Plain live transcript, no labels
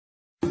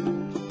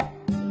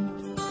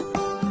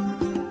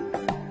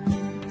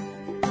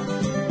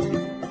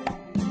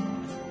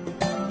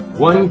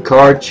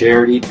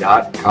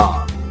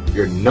OneCarCharity.com,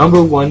 your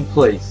 #1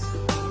 place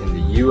in the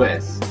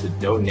U.S. to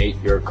donate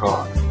your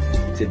car.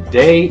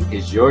 Today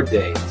is your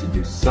day to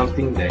do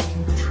something that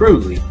can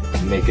truly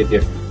make a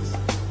difference.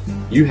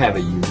 You have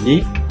a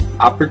unique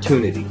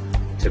opportunity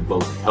to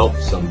both help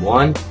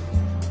someone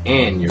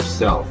and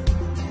yourself.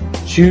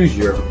 Choose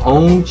your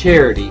own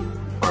charity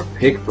or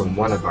pick from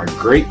one of our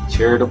great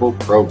charitable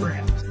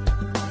programs.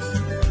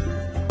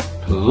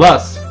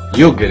 Plus,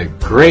 you'll get a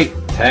great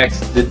tax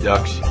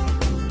deduction.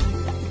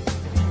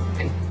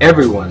 And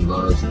everyone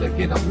loves to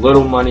get a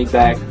little money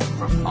back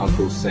from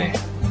Uncle Sam.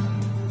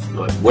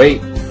 But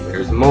wait,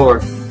 there's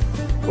more.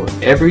 For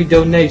every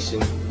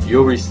donation,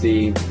 you'll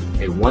receive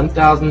a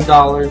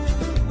 $1,000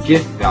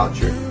 gift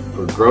voucher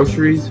for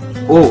groceries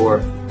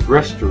or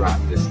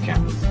restaurant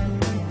discounts.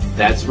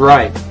 That's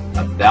right,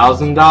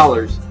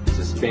 $1,000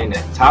 to spend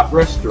at top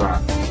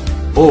restaurants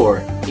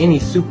or any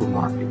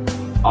supermarket,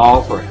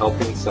 all for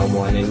helping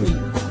someone in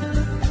need.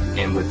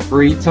 And with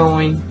free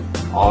towing,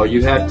 all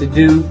you have to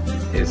do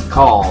is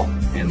call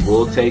and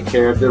we'll take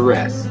care of the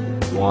rest.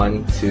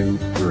 1, 2,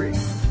 3.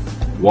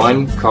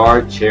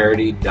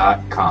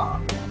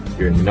 OneCarCharity.com,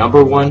 your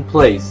 #1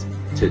 place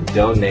to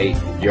donate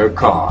your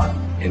car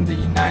in the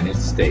United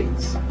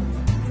States.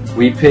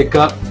 We pick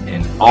up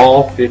in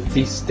all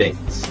 50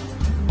 states.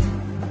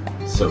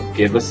 So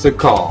give us a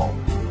call,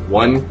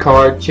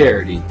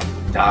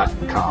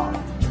 OneCarCharity.com.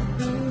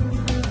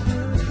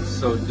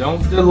 So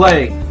don't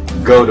delay.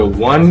 Go to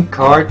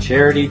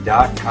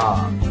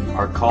OneCarCharity.com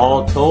or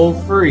call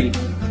toll-free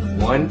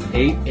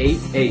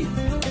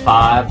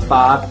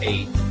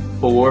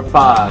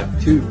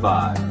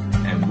 1-888-558-4525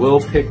 and we'll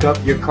pick up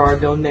your car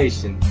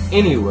donation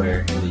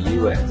anywhere in the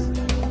U.S.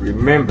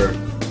 Remember,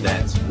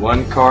 that's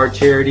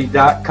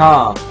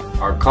OneCarCharity.com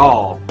or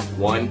call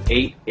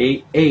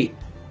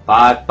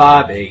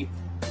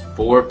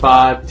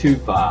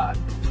 1-888-558-4525.